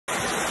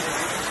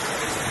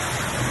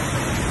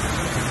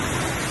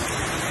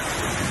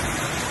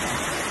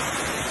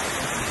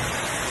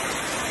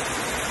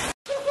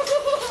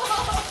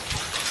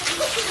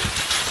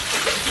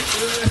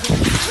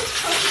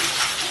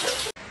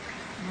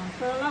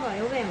vai,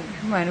 eu venho.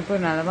 Bueno,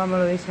 pues nada,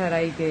 vámonos a deixar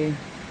aí que...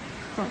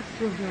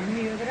 Dios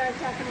mío,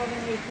 gracias como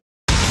venís.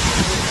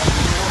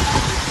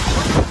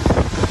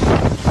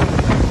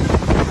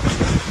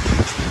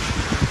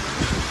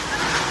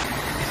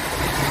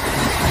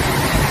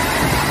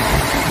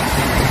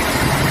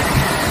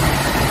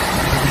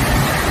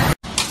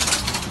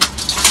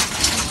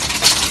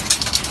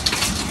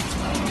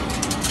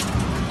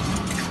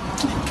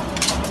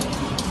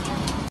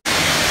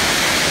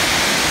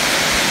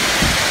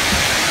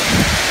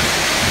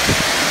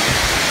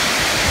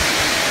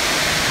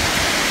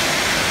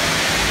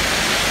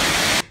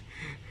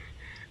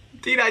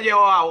 Tira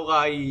yo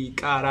agua ahí,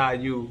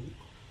 carayo.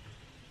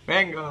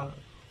 Venga.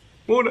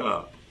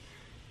 Una.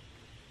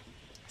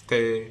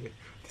 Este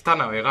está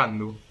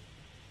navegando.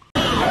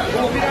 ¡Ay,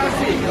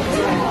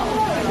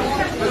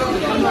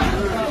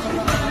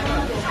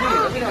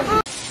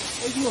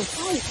 Dios!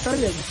 ¡Ay, está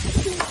bien!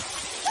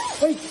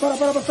 ¡Ay, para!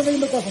 Está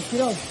cayendo cosas,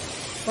 cuidado.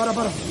 Para.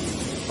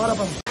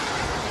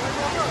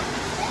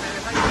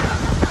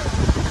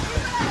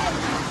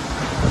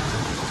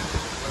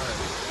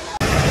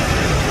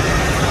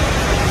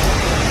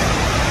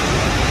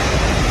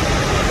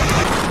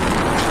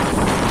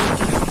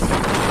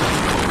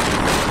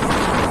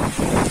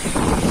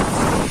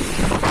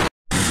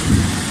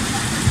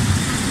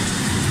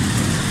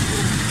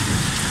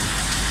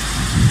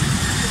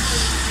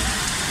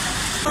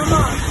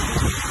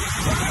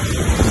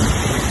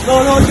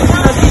 No, yo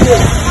estoy aquí.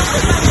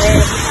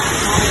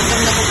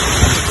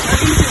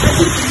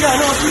 Ya,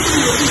 no,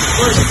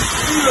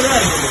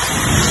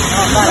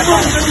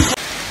 para.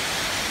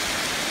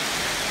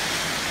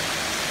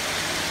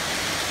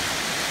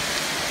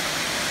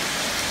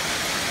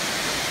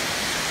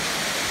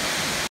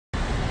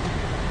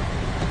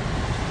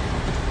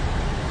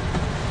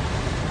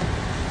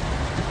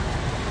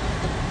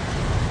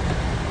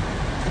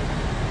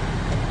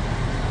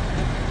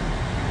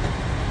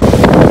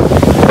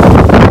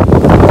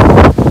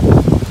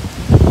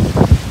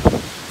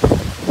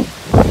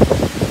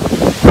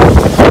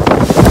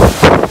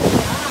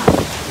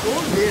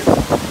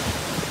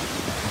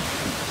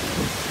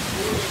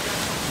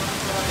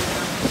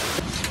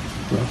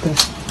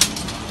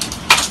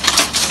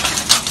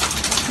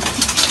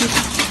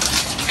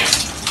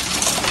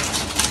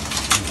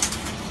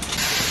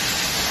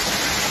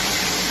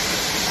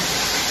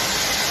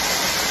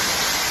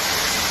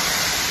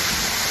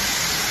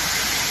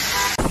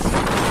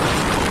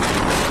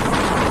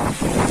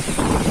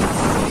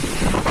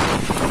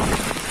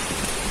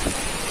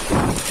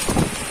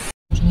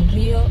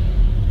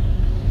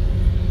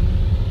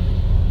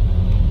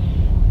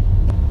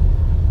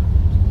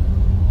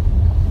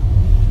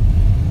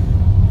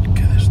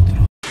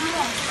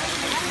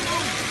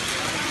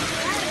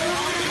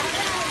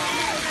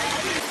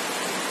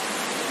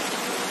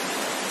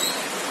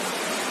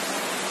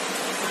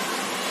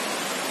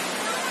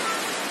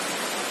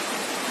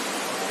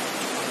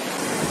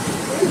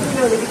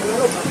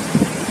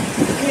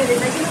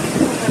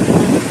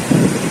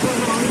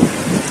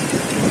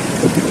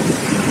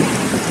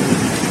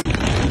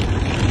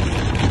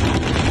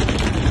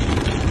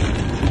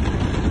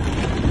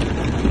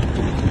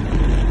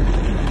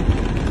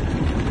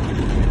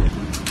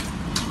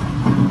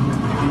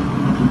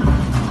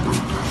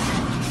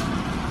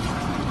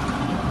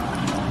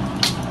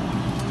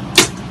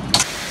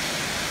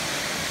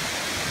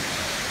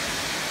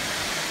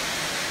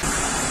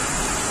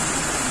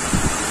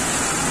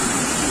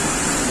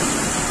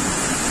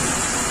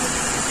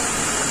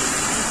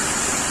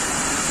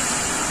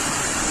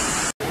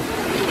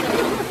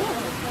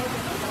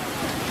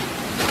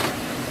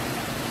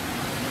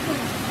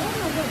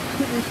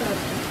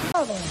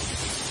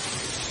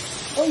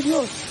 ¡Ay,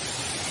 Dios!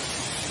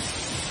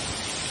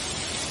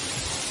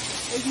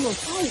 ¡Ay, Dios!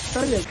 ¡Ay,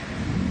 está bien!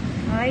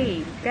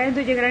 Aí,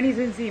 caéndolle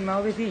granizo encima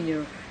ao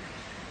veciño.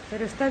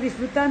 Pero está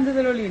disfrutando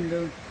de lo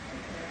lindo.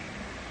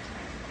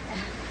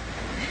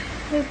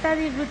 Está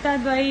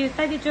disfrutando aí,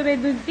 está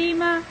chovendo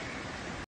encima.